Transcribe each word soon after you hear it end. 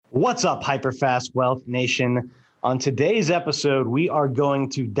What's up, HyperFast Wealth Nation? On today's episode, we are going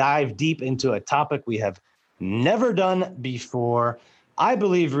to dive deep into a topic we have never done before. I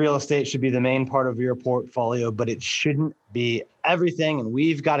believe real estate should be the main part of your portfolio, but it shouldn't be everything. And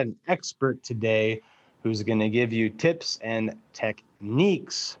we've got an expert today who's going to give you tips and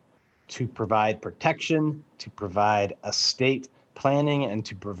techniques to provide protection, to provide estate planning, and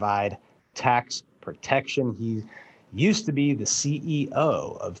to provide tax protection. He used to be the CEO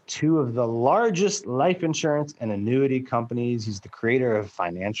of two of the largest life insurance and annuity companies. He's the creator of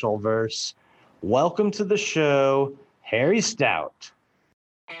FinancialVerse. Welcome to the show, Harry Stout.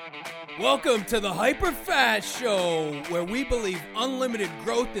 Welcome to the HyperFast Show, where we believe unlimited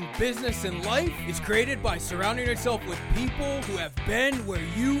growth in business and life is created by surrounding yourself with people who have been where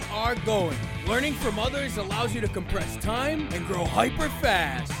you are going. Learning from others allows you to compress time and grow hyper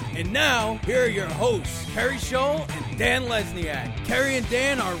fast. And now, here are your hosts, Harry Stout and Dan Lesniak. Harry and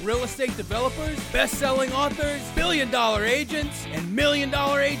Dan are real estate developers, best-selling authors, billion-dollar agents, and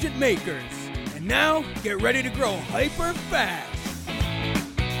million-dollar agent makers. And now, get ready to grow hyper fast.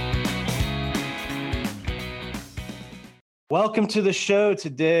 Welcome to the show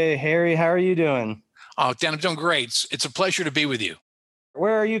today, Harry. How are you doing? Oh, Dan, I'm doing great. It's a pleasure to be with you.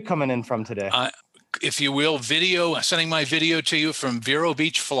 Where are you coming in from today? If you will, sending my video to you from Vero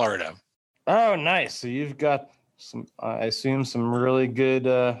Beach, Florida. Oh, nice. So you've got some, I assume, some really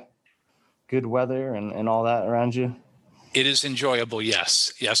good weather and all that around you? It is enjoyable,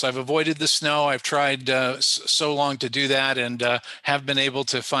 yes. Yes, I've avoided the snow. I've tried so long to do that and have been able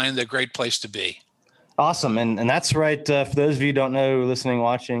to find a great place to be. Awesome. And that's right. For those of you who don't know, listening,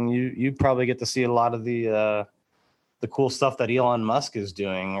 watching, you probably get to see a lot of the cool stuff that Elon Musk is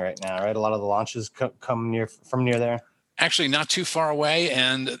doing right now, right? A lot of the launches come from near there. Actually, not too far away.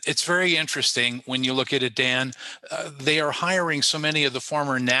 And it's very interesting when you look at it, Dan. They are hiring so many of the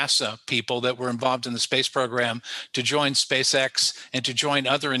former NASA people that were involved in the space program to join SpaceX and to join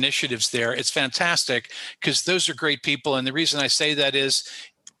other initiatives there. It's fantastic because those are great people. And the reason I say that is,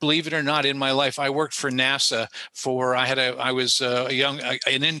 believe it or not, in my life, I worked for NASA I was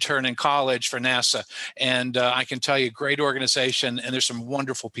an intern in college for NASA. And I can tell you, great organization. And there's some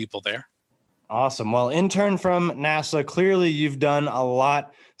wonderful people there. Awesome. Well, intern from NASA, clearly you've done a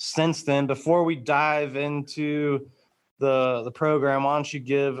lot since then. Before we dive into the program, why don't you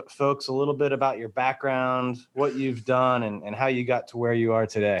give folks a little bit about your background, what you've done, and how you got to where you are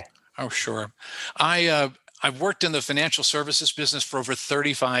today? Oh, sure. I've worked in the financial services business for over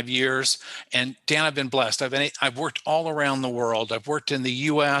 35 years. And Dan, I've been blessed. I've worked all around the world. I've worked in the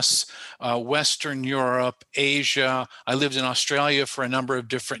US, Western Europe, Asia. I lived in Australia for a number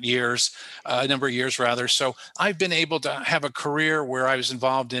of years. So I've been able to have a career where I was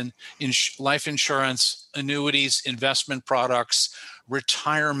involved in life insurance, annuities, investment products,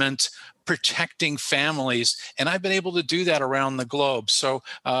 retirement, protecting families. And I've been able to do that around the globe. So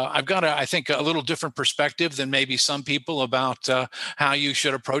I've got, I think, a little different perspective than maybe some people about how you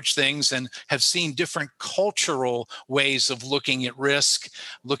should approach things, and have seen different cultural ways of looking at risk,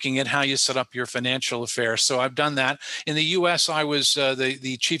 looking at how you set up your financial affairs. So I've done that. In the U.S., I was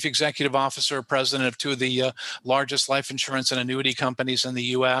the chief executive officer, president of two of the largest life insurance and annuity companies in the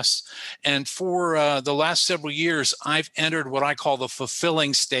U.S. And for the last several years, I've entered what I call the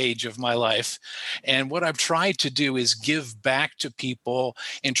fulfilling stage of my life. And what I've tried to do is give back to people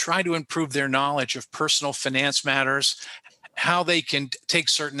and try to improve their knowledge of personal finance matters, how they can take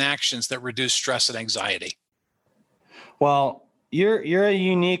certain actions that reduce stress and anxiety. Well, you're a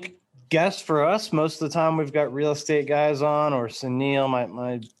unique guest for us. Most of the time we've got real estate guys on, or Sunil,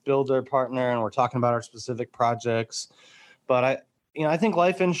 my builder partner, and we're talking about our specific projects. But I think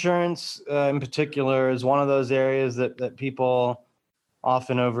life insurance in particular is one of those areas that people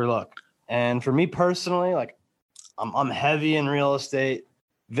often overlook. And for me personally, like I'm heavy in real estate,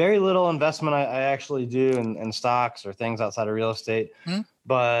 very little investment I actually do in stocks or things outside of real estate.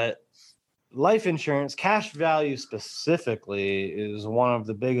 But life insurance, cash value specifically, is one of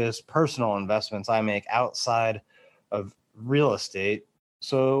the biggest personal investments I make outside of real estate.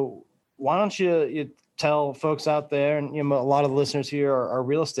 So why don't you tell folks out there, and a lot of the listeners here are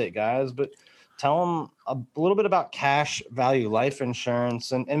real estate guys, but tell them a little bit about cash value life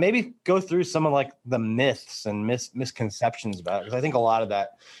insurance, and maybe go through some of like the myths and misconceptions about it. Because I think a lot of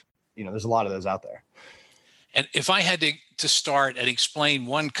that, there's a lot of those out there. And if I had to start and explain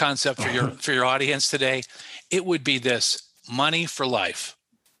one concept for your audience today, it would be this: money for life.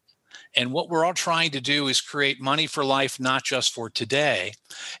 And what we're all trying to do is create money for life, not just for today.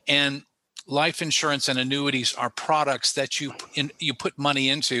 And life insurance and annuities are products that you put money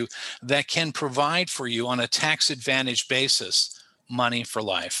into that can provide for you on a tax advantage basis money for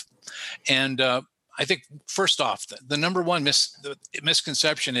life. And I think, first off, the number one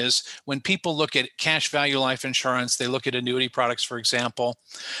misconception is when people look at cash value life insurance, they look at annuity products, for example,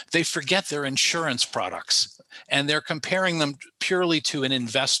 they forget they're insurance products. And they're comparing them purely to an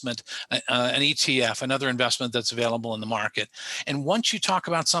investment, an ETF, another investment that's available in the market. And once you talk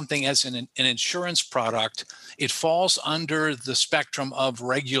about something as an insurance product, it falls under the spectrum of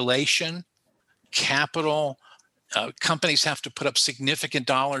regulation, capital. Companies have to put up significant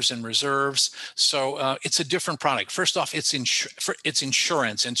dollars in reserves. So it's a different product. First off, it's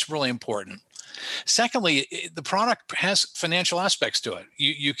insurance, and it's really important. Secondly, the product has financial aspects to it.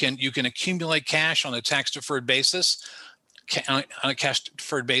 You can accumulate cash on a tax-deferred basis,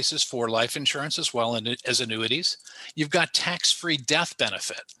 for life insurance as well as annuities. You've got tax-free death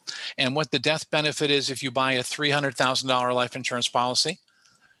benefit. And what the death benefit is, if you buy a $300,000 life insurance policy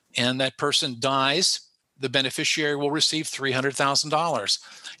and that person dies, the beneficiary will receive $300,000.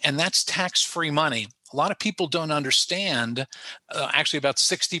 And that's tax-free money. A lot of people don't understand, actually about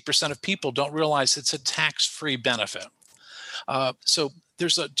 60% of people don't realize it's a tax-free benefit. So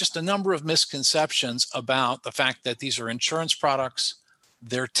there's just a number of misconceptions about the fact that these are insurance products,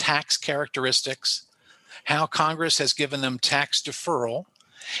 their tax characteristics, how Congress has given them tax deferral,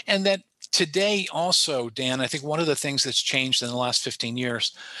 and that today also, Dan, I think one of the things that's changed in the last 15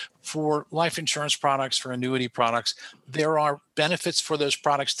 years for life insurance products, for annuity products, there are benefits for those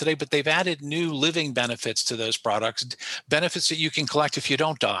products today, but they've added new living benefits to those products, benefits that you can collect if you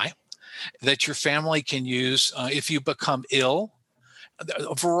don't die, that your family can use if you become ill,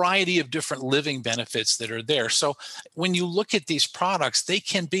 a variety of different living benefits that are there. So when you look at these products, they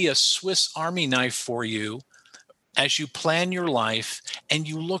can be a Swiss Army knife for you as you plan your life and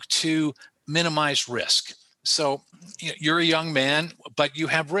you look to minimize risk. So you're a young man, but you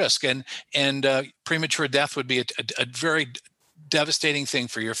have risk, and premature death would be a very devastating thing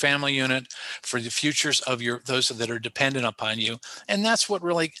for your family unit, for the futures of those that are dependent upon you. And that's what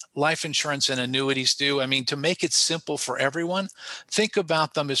really life insurance and annuities do. I mean, to make it simple for everyone, think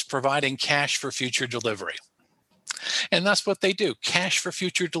about them as providing cash for future delivery. And that's what they do, cash for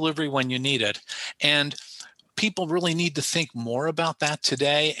future delivery when you need it. And people really need to think more about that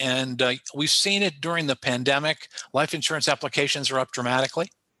today. And we've seen it during the pandemic. Life insurance applications are up dramatically.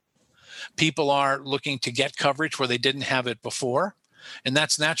 People are looking to get coverage where they didn't have it before. And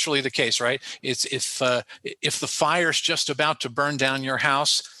that's naturally the case, right? It's if the fire's just about to burn down your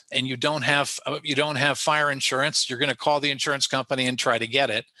house and you don't have fire insurance, you're going to call the insurance company and try to get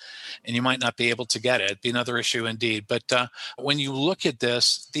it, and you might not be able to get it. It'd be another issue indeed. But when you look at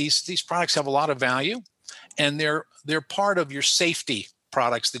this, these products have a lot of value. And they're part of your safety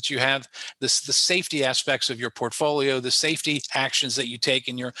products that you have, the safety aspects of your portfolio, the safety actions that you take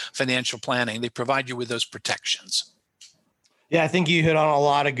in your financial planning. They provide you with those protections. Yeah, I think you hit on a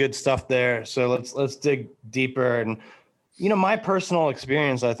lot of good stuff there. So let's dig deeper. And my personal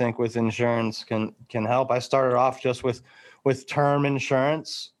experience, I think, with insurance can help. I started off just with term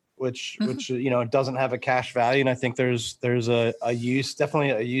insurance, which doesn't have a cash value, and I think there's a use, definitely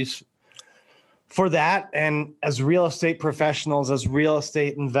a use for that. And as real estate professionals, as real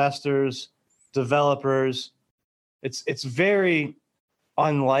estate investors, developers, it's very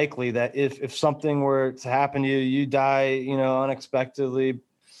unlikely that if something were to happen to you, you die, unexpectedly,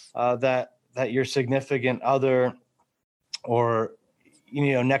 that your significant other or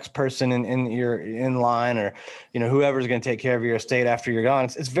next person in line, or whoever's going to take care of your estate after you're gone,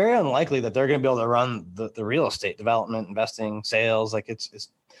 it's very unlikely that they're going to be able to run the real estate development, investing, sales. Like it's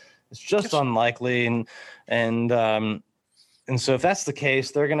just unlikely. And so if that's the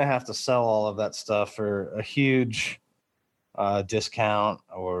case, they're going to have to sell all of that stuff for a huge discount,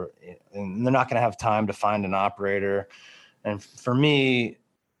 and they're not going to have time to find an operator. And for me,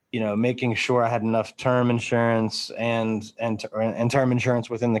 making sure I had enough term insurance and term insurance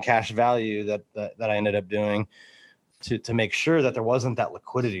within the cash value that I ended up doing to make sure that there wasn't that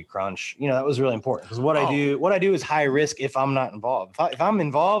liquidity crunch. That was really important, because what I do is high risk if I'm not involved. If I'm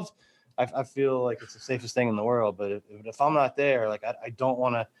involved, I feel like it's the safest thing in the world. But if I'm not there, like I don't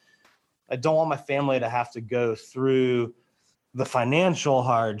want my family to have to go through the financial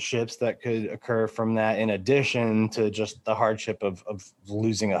hardships that could occur from that, in addition to just the hardship of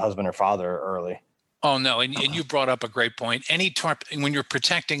losing a husband or father early. Oh, no. And you brought up a great point. When you're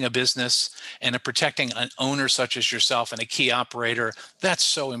protecting a business and protecting an owner such as yourself and a key operator, that's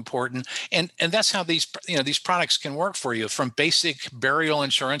so important. And that's how these products can work for you, from basic burial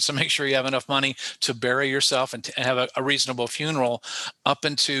insurance to make sure you have enough money to bury yourself and to have a reasonable funeral, up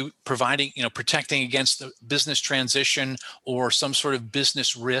into providing, protecting against the business transition or some sort of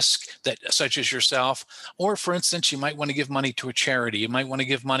business risk that such as yourself. Or for instance, you might want to give money to a charity. You might want to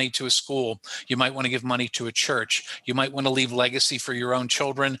give money to a school. You might want to give money to a church. You might want to leave legacy for your own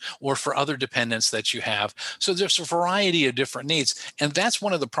children or for other dependents that you have. So there's a variety of different needs. And that's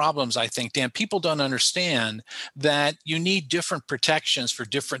one of the problems, I think, Dan. People don't understand that you need different protections for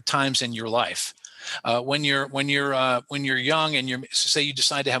different times in your life. When you're young and say you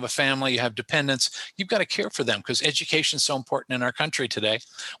decide to have a family, you have dependents, you've got to care for them because education is so important in our country today.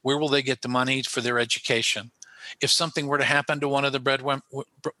 Where will they get the money for their education? If something were to happen to one of the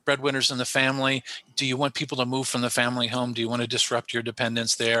breadwinners in the family, do you want people to move from the family home? Do you want to disrupt your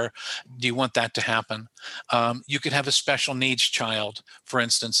dependents there? Do you want that to happen? You could have a special needs child, for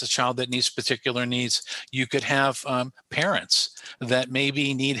instance, a child that needs particular needs. You could have parents that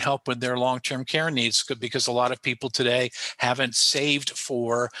maybe need help with their long-term care needs because a lot of people today haven't saved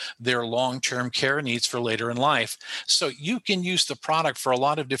for their long-term care needs for later in life. So you can use the product for a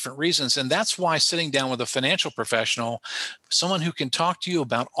lot of different reasons. And that's why sitting down with a financial professional, someone who can talk to you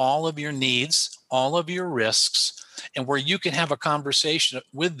about all of your needs, all of your risks, and where you can have a conversation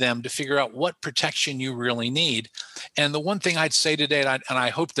with them to figure out what protection you really need. And the one thing I'd say today, and I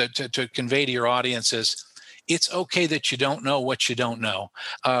hope that to convey to your audience, is it's okay that you don't know what you don't know.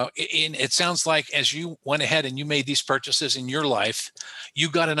 It sounds like as you went ahead and you made these purchases in your life, you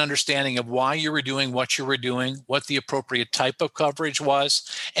got an understanding of why you were doing what you were doing, what the appropriate type of coverage was,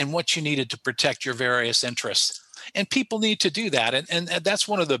 and what you needed to protect your various interests. And people need to do that. And that's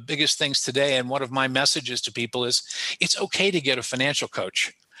one of the biggest things today. And one of my messages to people is it's okay to get a financial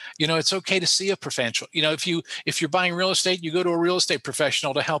coach. It's okay to see a professional. If you're buying real estate, you go to a real estate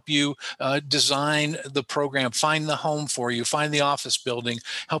professional to help you design the program, find the home for you, find the office building,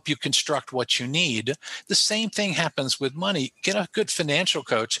 help you construct what you need. The same thing happens with money. Get a good financial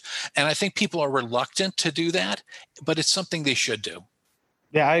coach. And I think people are reluctant to do that, but it's something they should do.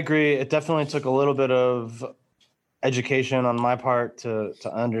 Yeah, I agree. It definitely took a little bit of education on my part to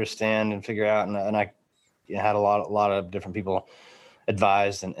understand and figure out. And I had a lot of different people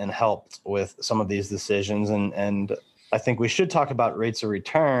advised and helped with some of these decisions. And I think we should talk about rates of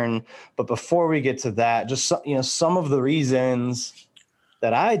return. But before we get to that, just some of the reasons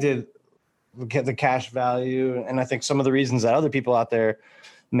that I did get the cash value, and I think some of the reasons that other people out there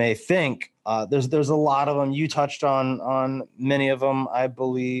may think, there's a lot of them. You touched on many of them, I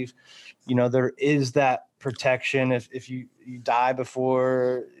believe. There is that protection if you die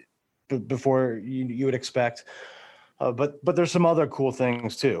before you would expect. But there's some other cool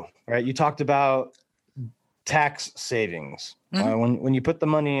things too, right? You talked about tax savings. Mm-hmm. When you put the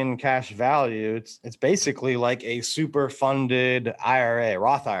money in cash value, it's basically like a super funded IRA,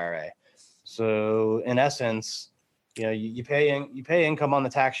 Roth IRA. So in essence, you pay income on the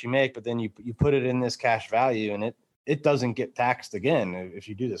tax you make, but then you put it in this cash value, and it doesn't get taxed again if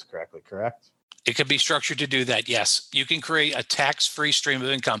you do this correctly, correct? It could be structured to do that. Yes, you can create a tax-free stream of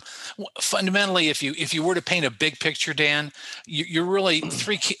income. Fundamentally, if you were to paint a big picture, Dan, you're really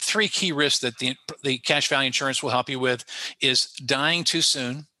three key risks that the cash value insurance will help you with is dying too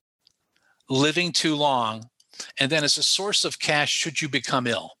soon, living too long, and then as a source of cash should you become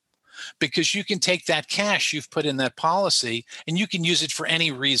ill. Because you can take that cash you've put in that policy and you can use it for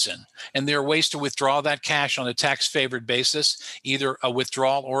any reason. And there are ways to withdraw that cash on a tax favored basis, either a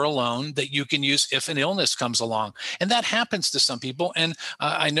withdrawal or a loan that you can use if an illness comes along. And that happens to some people. And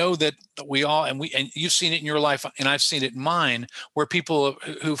I know that we all, and you've seen it in your life and I've seen it in mine, where people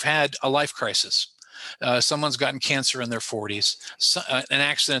who've had a life crisis. Someone's gotten cancer in their 40s, an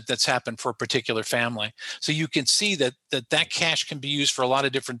accident that's happened for a particular family. So you can see that cash can be used for a lot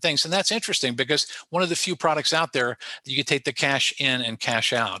of different things. And that's interesting because one of the few products out there that you can take the cash in and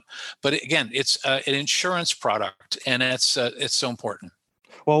cash out. But again, it's an insurance product, and it's so important.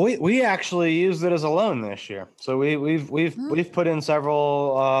 Well, we actually used it as a loan this year. So we've put in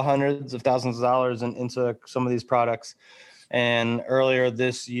several hundreds of thousands of dollars into some of these products. And earlier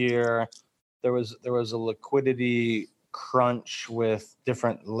this year, there was a liquidity crunch with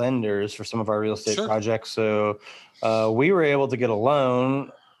different lenders for some of our real estate projects. So we were able to get a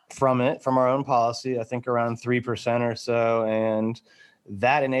loan from our own policy, I think around 3% or so. And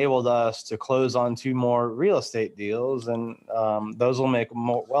that enabled us to close on 2 more real estate deals. And those will make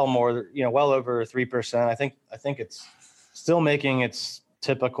well over 3%. I think it's still making its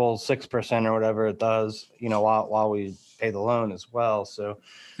typical 6% or whatever it does, while we pay the loan as well. So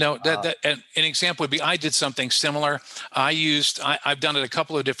no, an example would be, I did something similar. I've done it a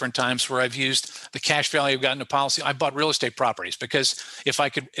couple of different times where I've used the cash value I've gotten a policy. I bought real estate properties because if I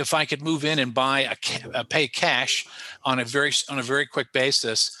could move in and buy pay cash on a very quick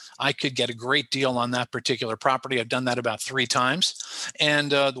basis, I could get a great deal on that particular property. I've done that about 3 times.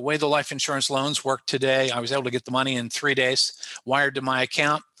 And the way the life insurance loans work today, I was able to get the money in 3 days, wired to my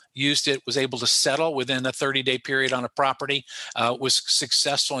account, used it, was able to settle within a 30-day period on a property, was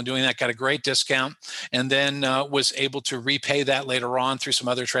successful in doing that, got a great discount, and then was able to repay that later on through some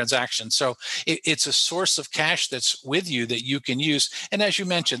other transactions. So it's a source of cash that's with you that you can use. And as you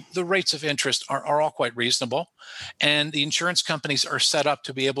mentioned, the rates of interest are all quite reasonable. And the insurance companies are set up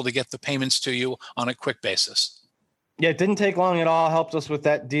to be able to get the payments to you on a quick basis. Yeah, it didn't take long at all. Helped us with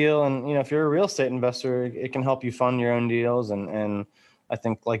that deal. And, if you're a real estate investor, it can help you fund your own deals. And I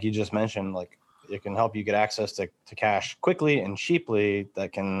think, like you just mentioned, like it can help you get access to cash quickly and cheaply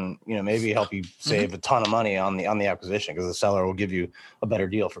that can, maybe help you save a ton of money on the acquisition, because the seller will give you a better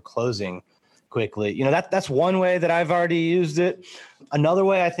deal for closing quickly. That's one way that I've already used it. Another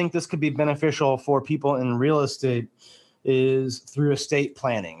way I think this could be beneficial for people in real estate is through estate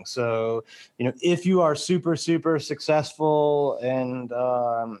planning. So, if you are super, super successful and,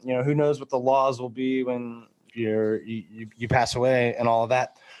 who knows what the laws will be when you pass away and all of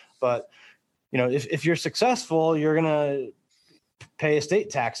that. But, if you're successful, you're going to pay estate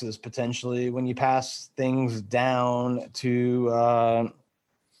taxes potentially when you pass things down to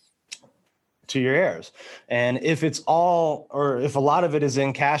your heirs. And if it's all, or if a lot of it is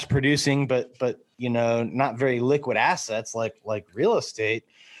in cash producing, but not very liquid assets like real estate,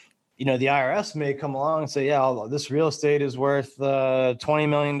 the IRS may come along and say, yeah, this real estate is worth $20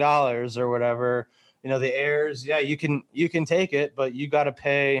 million or whatever. The heirs, yeah, you can take it, but you got to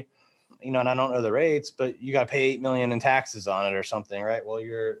pay, and I don't know the rates, but you got to pay $8 million in taxes on it or something, right? Well,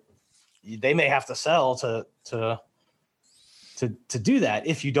 they may have to sell to do that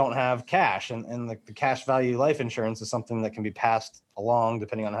if you don't have cash, and the cash value life insurance is something that can be passed along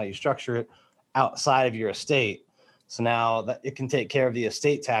depending on how you structure it outside of your estate. So now that it can take care of the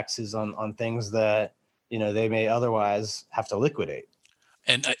estate taxes on things that, they may otherwise have to liquidate.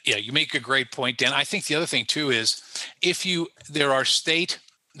 And you make a great point, Dan. I think the other thing too is there are state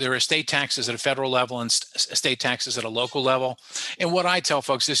taxes at a federal level and state taxes at a local level. And what I tell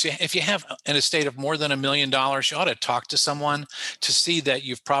folks is, if you have an estate of more than $1 million, you ought to talk to someone to see that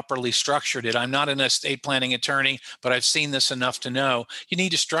you've properly structured it. I'm not an estate planning attorney, but I've seen this enough to know you need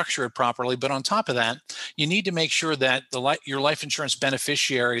to structure it properly. But on top of that, you need to make sure that your life insurance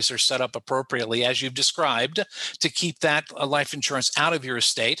beneficiaries are set up appropriately, as you've described, to keep that life insurance out of your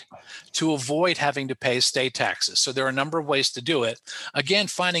estate to avoid having to pay estate taxes. So there are a number of ways to do it. Again,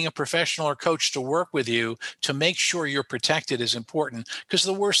 finding a professional or coach to work with you to make sure you're protected is important, because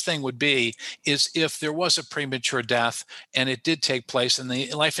the worst thing would be is if there was a premature death and it did take place and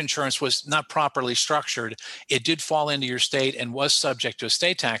the life insurance was not properly structured, it did fall into your estate and was subject to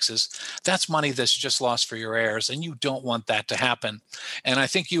estate taxes. That's money that's just lost for your heirs, and you don't want that to happen. And I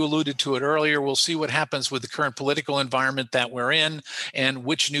think you alluded to it earlier. We'll see what happens with the current political environment that we're in and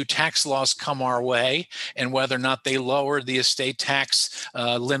which new tax laws come our way and whether or not they lower the estate tax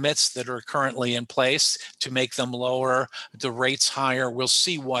limits that are currently in place to make them lower, the rates higher. We'll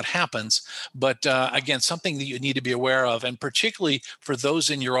see what happens. But again, something that you need to be aware of, and particularly for those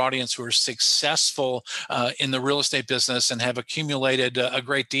in your audience who are successful in the real estate business and have accumulated a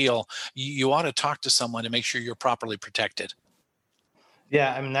great deal, you ought to talk to someone to make sure you're properly protected.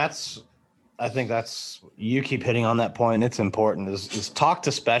 Yeah, I mean, I think you keep hitting on that point. It's important is talk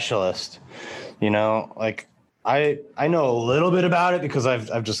to specialists. Like I know a little bit about it because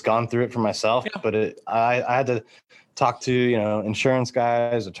I've just gone through it for myself, yeah. But I had to talk to, insurance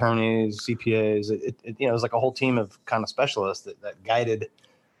guys, attorneys, CPAs. It was like a whole team of kind of specialists that guided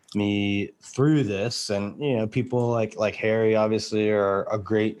me through this. And, people like Harry obviously are a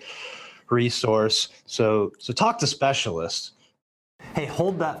great resource. So talk to specialists. Hey,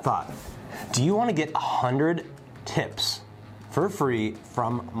 hold that thought. Do you want to get 100 tips for free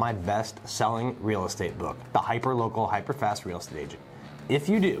from my best-selling real estate book, The Hyperlocal HyperFast Real Estate Agent? If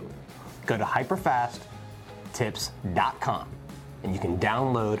you do, go to HyperFastTips.com and you can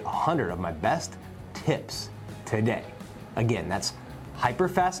download 100 of my best tips today. Again, that's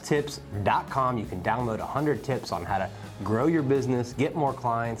HyperFastTips.com. You can download 100 tips on how to grow your business, get more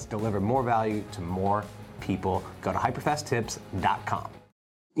clients, deliver more value to more people. Go to HyperFastTips.com.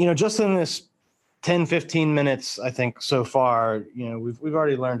 Just in this 10, 15 minutes, I think so far, we've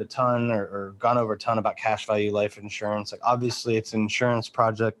already learned a ton or gone over a ton about cash value life insurance. Like obviously it's an insurance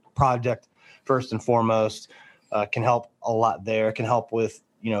project first and foremost, can help a lot there. Can help with,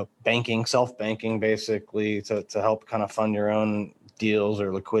 banking, self-banking basically to help kind of fund your own deals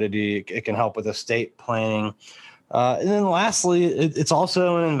or liquidity. It can help with estate planning. And then lastly, it's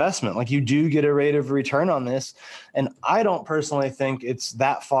also an investment. Like you do get a rate of return on this. And I don't personally think it's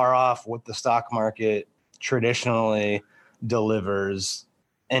that far off what the stock market traditionally delivers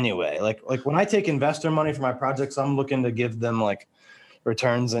anyway. Like when I take investor money for my projects, I'm looking to give them like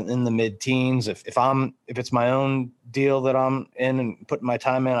returns in the mid-teens. If it's my own deal that I'm in and putting my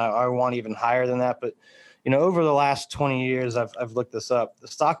time in, I want even higher than that. But over the last 20 years, I've looked this up. The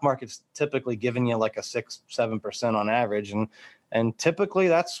stock market's typically giving you like a 6-7% on average. And typically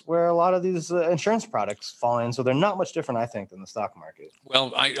that's where a lot of these insurance products fall in. So they're not much different, I think, than the stock market.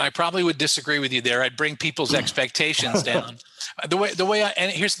 Well, I probably would disagree with you there. I'd bring people's expectations down. By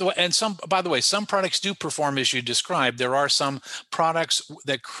the way, some products do perform as you described. There are some products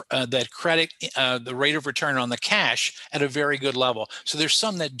that credit the rate of return on the cash at a very good level. So there's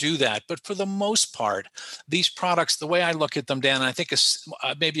some that do that. But for the most part, these products, the way I look at them, Dan, I think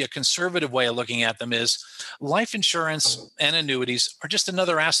maybe a conservative way of looking at them is life insurance and annuities are just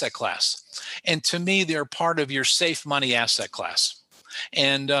another asset class. And to me, they're part of your safe money asset class.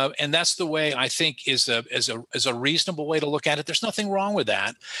 And that's the way I think is a reasonable way to look at it. There's nothing wrong with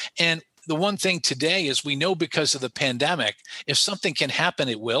that. And the one thing today is we know because of the pandemic, if something can happen,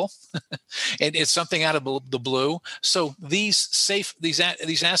 it will. And it's something out of the blue. So these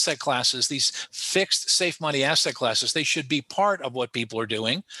asset classes, these fixed safe money asset classes, they should be part of what people are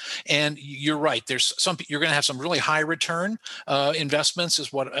doing. And you're right. You're going to have some really high return investments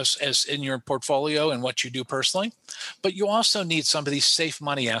as in your portfolio and what you do personally. But you also need some of these safe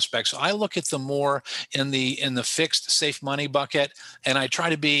money aspects. So I look at them more in the fixed safe money bucket, and I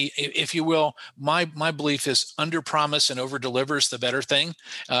try to be, if you will, my belief is under promise and over deliver is the better thing.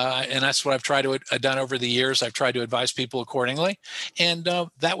 And that's what I've tried to done over the years. I've tried to advise people accordingly. And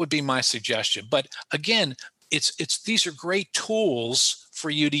that would be my suggestion. But again, these are great tools for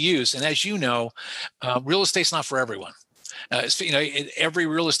you to use. And as you know, real estate's not for everyone. Every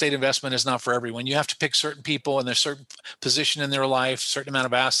real estate investment is not for everyone. You have to pick certain people and there's certain position in their life, certain amount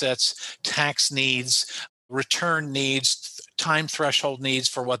of assets, tax needs, return needs, time threshold needs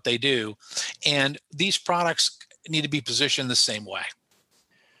for what they do. And these products need to be positioned the same way.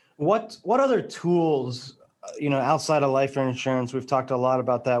 What other tools, outside of life insurance, we've talked a lot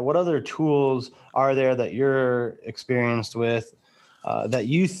about that. What other tools are there that you're experienced with that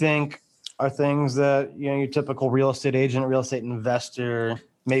you think are things that, your typical real estate agent, real estate investor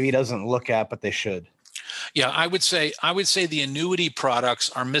maybe doesn't look at, but they should? Yeah, I would say the annuity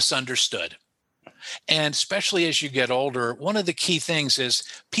products are misunderstood. And especially as you get older, one of the key things is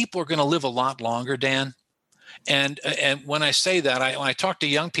people are going to live a lot longer, Dan. And when I say that, when I talk to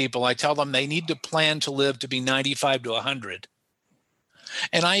young people, I tell them they need to plan to live to be 95 to 100.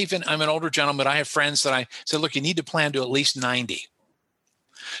 And I'm an older gentleman. I have friends that I say, look, you need to plan to at least 90.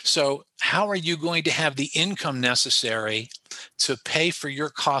 So how are you going to have the income necessary to pay for your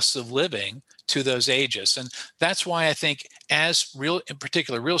costs of living to those ages? And that's why I think in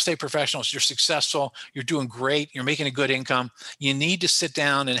particular, real estate professionals, you're successful, you're doing great, you're making a good income. You need to sit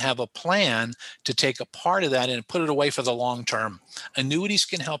down and have a plan to take a part of that and put it away for the long term. Annuities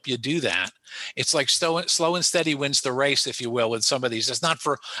can help you do that. It's like slow and steady wins the race, if you will, with some of these. It's not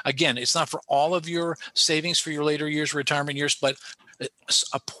for all of your savings for your later years, retirement years, but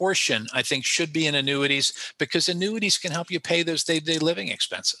a portion, I think, should be in annuities because annuities can help you pay those day-to-day living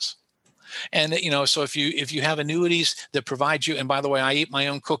expenses. And, so if you have annuities that provide you, and by the way, I eat my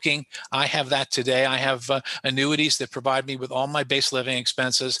own cooking. I have that today. I have annuities that provide me with all my base living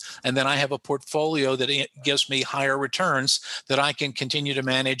expenses. And then I have a portfolio that gives me higher returns that I can continue to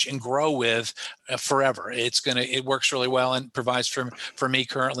manage and grow with forever. It works really well and provides for me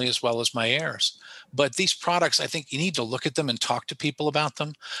currently as well as my heirs. But these products, I think you need to look at them and talk to people about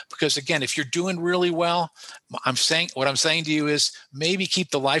them. Because again, if you're doing really well, what I'm saying to you is maybe keep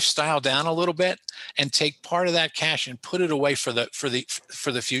the lifestyle down a little bit and take part of that cash and put it away for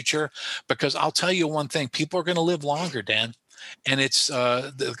the future. Because I'll tell you one thing, people are going to live longer, Dan. And it's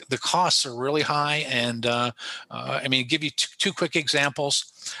the costs are really high. And give you two quick examples.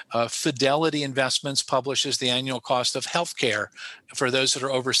 Fidelity Investments publishes the annual cost of healthcare for those that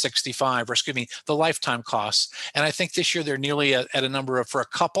are over 65, the lifetime costs. And I think this year they're nearly at a number of, for a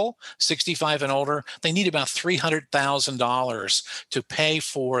couple, 65 and older, they need about $300,000 to pay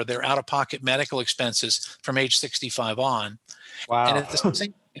for their out-of-pocket medical expenses from age 65 on. Wow. And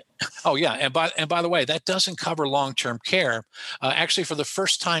Oh yeah, and by the way, that doesn't cover long-term care. Actually, for the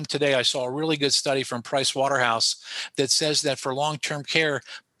first time today, I saw a really good study from Price Waterhouse that says that for long-term care,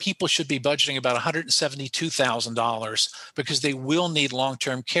 people should be budgeting about $172,000 because they will need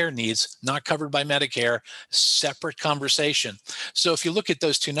long-term care needs not covered by Medicare. Separate conversation. So if you look at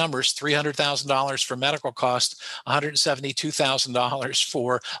those two numbers, $300,000 for medical cost, $172,000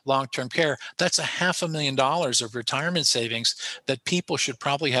 for long-term care, that's $500,000 of retirement savings that people should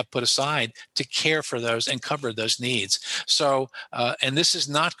probably have put aside to care for those and cover those needs. So, and this is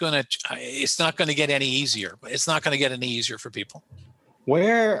not going to, it's not going to get any easier. It's not going to get any easier for people.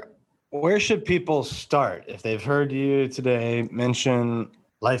 Where should people start if they've heard you today mention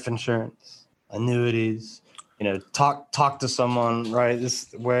life insurance, annuities? Talk to someone, right?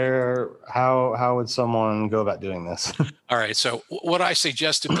 How would someone go about doing this? All right. So what I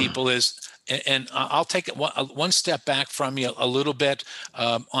suggest to people is, and I'll take it one step back from you a little bit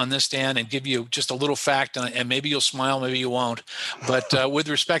on this, Dan, and give you just a little fact, and maybe you'll smile, maybe you won't. But with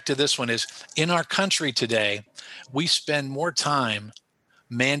respect to this one is, in our country today, we spend more time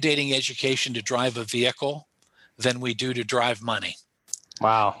mandating education to drive a vehicle than we do to drive money.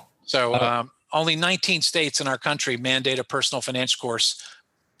 Wow. So only 19 states in our country mandate a personal finance course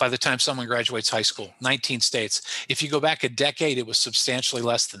by the time someone graduates high school. 19 states. If you go back a decade, it was substantially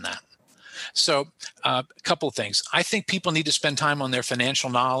less than that. So a couple of things. I think people need to spend time on their financial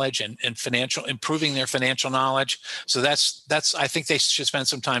knowledge and improving their financial knowledge. So that's I think they should spend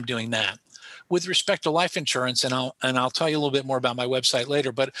some time doing that. With respect to life insurance, and I'll tell you a little bit more about my website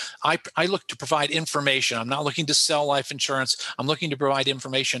later, but I look to provide information. I'm not looking to sell life insurance. I'm looking to provide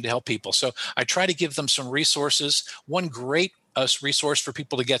information to help people. So I try to give them some resources. One great resource for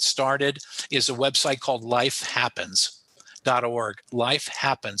people to get started is a website called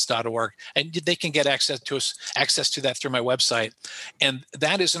lifehappens.org, and they can get access to that through my website. And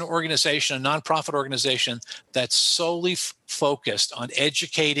that is an organization, a nonprofit organization that's solely focused on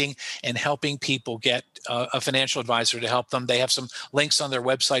educating and helping people get a financial advisor to help them. They have some links on their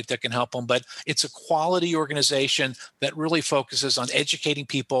website that can help them, but it's a quality organization that really focuses on educating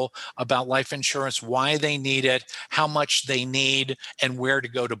people about life insurance, why they need it, how much they need, and where to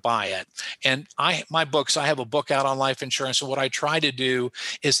go to buy it. And I have a book out on life insurance, and what I try to do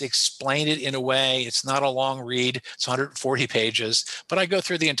is explain it in a way. It's not a long read. It's 140 pages, but I go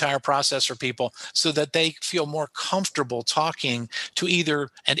through the entire process for people so that they feel more comfortable talking to either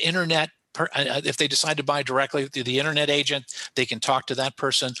an internet if they decide to buy directly through the internet agent, they can talk to that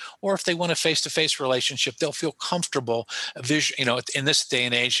person. Or if they want a face-to-face relationship, they'll feel comfortable, in this day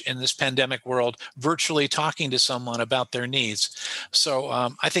and age, in this pandemic world, virtually talking to someone about their needs. So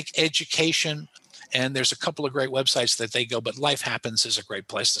I think education, and there's a couple of great websites that they go, but Life Happens is a great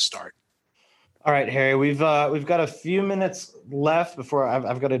place to start. All right, Harry, we've got a few minutes left before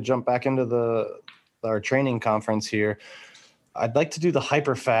I've got to jump back into our training conference here. I'd like to do the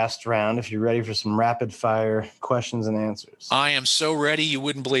HyperFast round if you're ready for some rapid fire questions and answers. I am so ready. You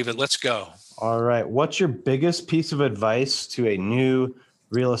wouldn't believe it. Let's go. All right. What's your biggest piece of advice to a new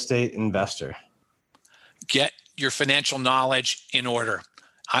real estate investor? Get your financial knowledge in order.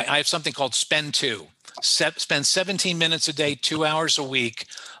 I have something called Spend 2. Spend 17 minutes a day, 2 hours a week,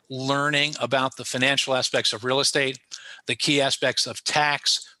 learning about the financial aspects of real estate, the key aspects of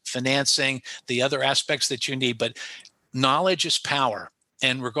tax, financing, the other aspects that you need. But knowledge is power.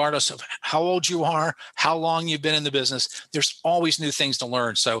 And regardless of how old you are, how long you've been in the business, there's always new things to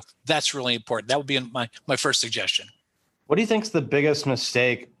learn. So that's really important. That would be my first suggestion. What do you think is the biggest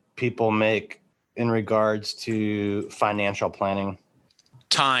mistake people make in regards to financial planning?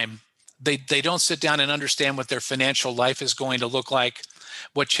 Time. They don't sit down and understand what their financial life is going to look like,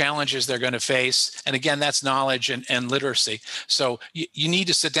 what challenges they're going to face. And again, that's knowledge and literacy. So you need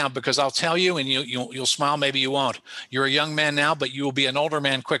to sit down, because I'll tell you, and you'll smile, maybe you won't. You're a young man now, but you will be an older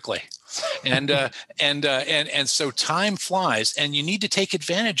man quickly. And so time flies, and you need to take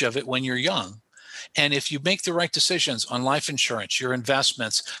advantage of it when you're young. And if you make the right decisions on life insurance, your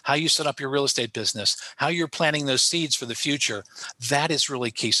investments, how you set up your real estate business, how you're planting those seeds for the future, that is really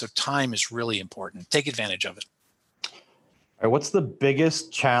key. So time is really important. Take advantage of it. All right, what's the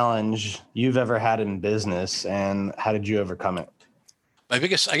biggest challenge you've ever had in business, and how did you overcome it?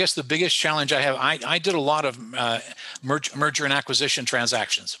 The biggest challenge I have, I did a lot of merger and acquisition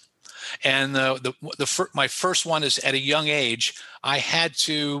transactions. And my first one is, at a young age, I had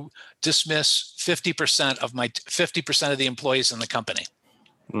to dismiss 50% of the employees in the company.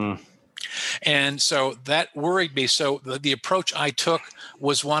 And so that worried me. So the approach I took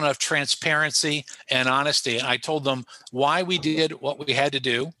was one of transparency and honesty. I told them why we did what we had to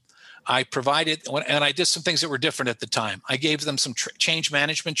do, I provided, and I did some things that were different at the time. I gave them some change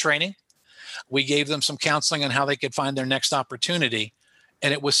management training. We gave them some counseling on how they could find their next opportunity,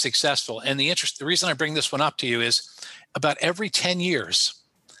 and it was successful. And the reason I bring this one up to you is about every 10 years,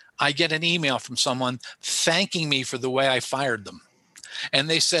 I get an email from someone thanking me for the way I fired them. And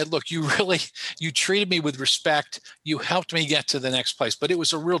they said, look, you treated me with respect. You helped me get to the next place. But it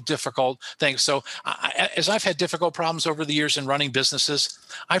was a real difficult thing. So as I've had difficult problems over the years in running businesses,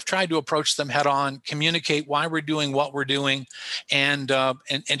 I've tried to approach them head on, communicate why we're doing what we're doing, and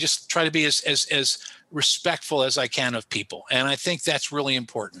just try to be as respectful as I can of people. And I think that's really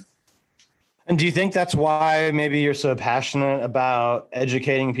important. And do you think that's why maybe you're so passionate about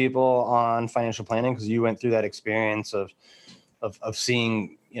educating people on financial planning? Because you went through that experience of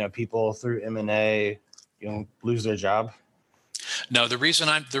seeing, people through M&A, lose their job? No, the reason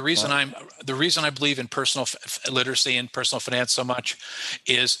I believe in personal literacy and personal finance so much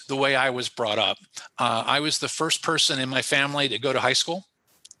is the way I was brought up. I was the first person in my family to go to high school,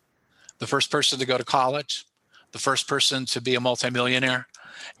 the first person to go to college, the first person to be a multimillionaire.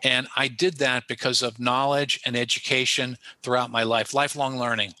 And I did that because of knowledge and education throughout my life, lifelong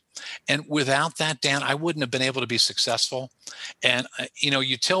learning. And without that, Dan, I wouldn't have been able to be successful. And,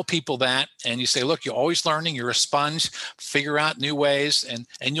 you tell people that and you say, look, you're always learning. You're a sponge. Figure out new ways and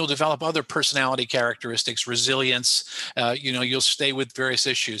you'll develop other personality characteristics, resilience. You'll stay with various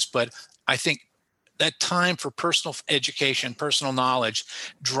issues. But I think that time for personal education, personal knowledge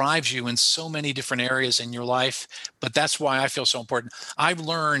drives you in so many different areas in your life. But that's why I feel so important. I've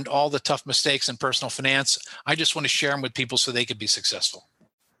learned all the tough mistakes in personal finance. I just want to share them with people so they could be successful.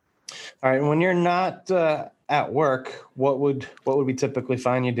 All right. When you're not at work, what would we typically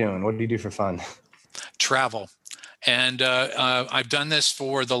find you doing? What do you do for fun? Travel. And I've done this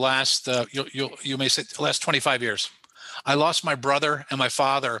for the last, you may say, the last 25 years. I lost my brother and my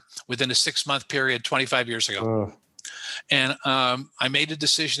father within a 6-month period 25 years ago. And I made a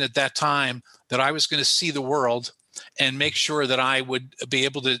decision at that time that I was going to see the world and make sure that I would be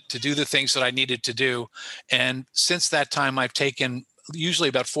able to do the things that I needed to do. And since that time, I've taken usually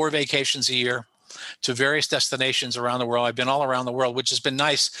about 4 vacations a year to various destinations around the world. I've been all around the world, which has been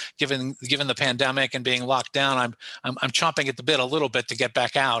nice given the pandemic and being locked down. I'm chomping at the bit a little bit to get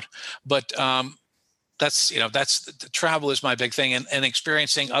back out. But that's travel is my big thing, and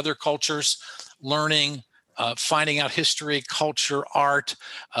experiencing other cultures, learning, finding out history, culture, art,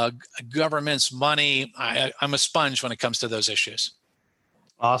 governments, money. I'm a sponge when it comes to those issues.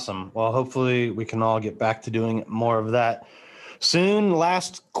 Awesome. Well, hopefully we can all get back to doing more of that soon.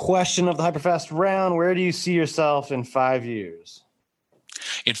 Last question of the HyperFast round. Where do you see yourself in 5 years?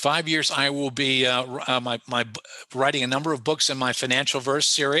 In 5 years, I will be writing a number of books in my FinancialVerse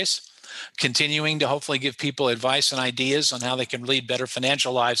series, continuing to hopefully give people advice and ideas on how they can lead better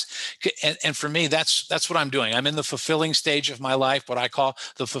financial lives. And for me, that's what I'm doing. I'm in the fulfilling stage of my life, what I call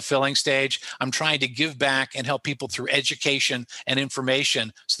the fulfilling stage. I'm trying to give back and help people through education and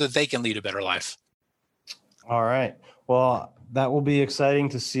information so that they can lead a better life. All right. Well, that will be exciting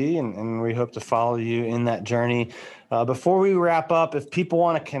to see, and we hope to follow you in that journey. Before we wrap up, if people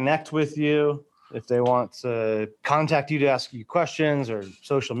want to connect with you, if they want to contact you to ask you questions or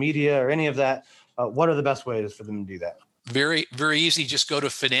social media or any of that, what are the best ways for them to do that? Very, very easy. Just go to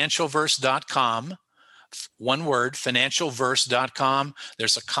FinancialVerse.com. One word, FinancialVerse.com.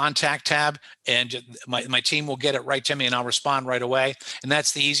 There's a contact tab, and my team will get it right to me, and I'll respond right away. And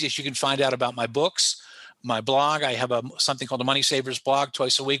that's the easiest. You can find out about my books, my blog. I have something called the Money Savers blog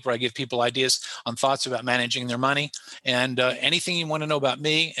twice a week where I give people ideas on thoughts about managing their money. And anything you want to know about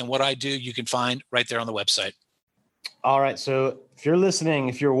me and what I do, you can find right there on the website. All right. So if you're listening,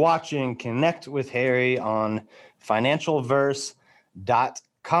 if you're watching, connect with Harry on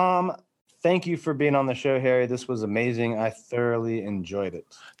FinancialVerse.com. Thank you for being on the show, Harry. This was amazing. I thoroughly enjoyed it.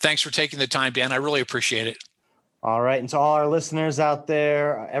 Thanks for taking the time, Dan. I really appreciate it. All right. And to all our listeners out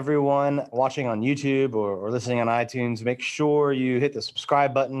there, everyone watching on YouTube or listening on iTunes, make sure you hit the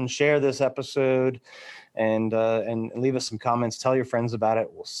subscribe button, share this episode, and leave us some comments. Tell your friends about it.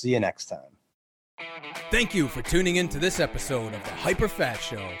 We'll see you next time. Thank you for tuning in to this episode of the HyperFast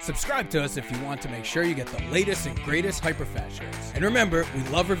Show. Subscribe to us if you want to make sure you get the latest and greatest HyperFast shows. And remember, we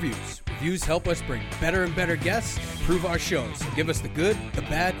love reviews. Reviews help us bring better and better guests and improve our shows. So give us the good, the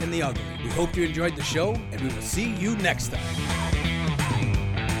bad, and the ugly. We hope you enjoyed the show, and we will see you next time.